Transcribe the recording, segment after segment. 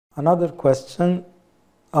Another question,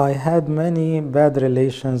 I had many bad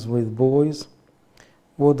relations with boys.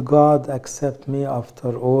 Would God accept me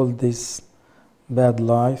after all this bad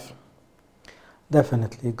life?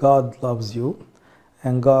 Definitely, God loves you,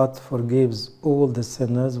 and God forgives all the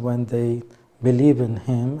sinners when they believe in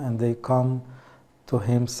Him and they come to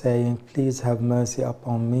Him saying, please have mercy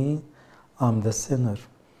upon me, I'm the sinner.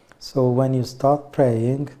 So when you start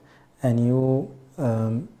praying and you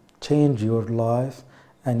change your life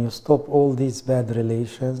and you stop all these bad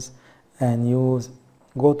relations and you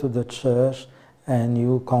go to the church and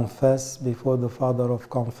you confess before the Father of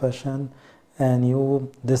Confession and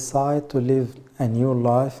you decide to live a new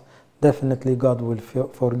life, definitely God will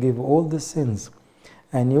forgive all the sins.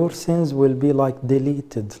 And your sins will be like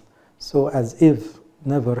deleted, so as if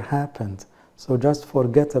never happened. So just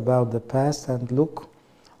forget about the past and look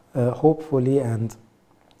hopefully and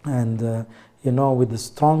with a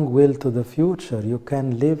strong will to the future. You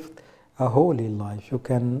can live a holy life, you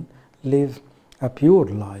can live a pure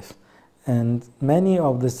life. And many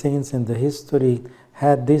of the saints in the history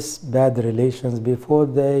had these bad relations before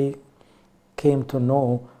they came to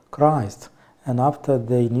know Christ. And after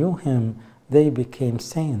they knew Him, they became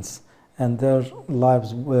saints and their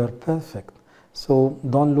lives were perfect. So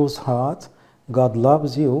don't lose heart. God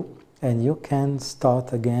loves you and you can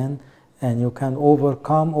start again and you can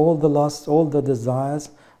overcome all the lusts, all the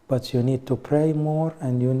desires, but you need to pray more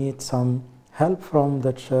and you need some help from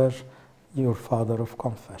the church, your Father of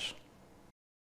Confession.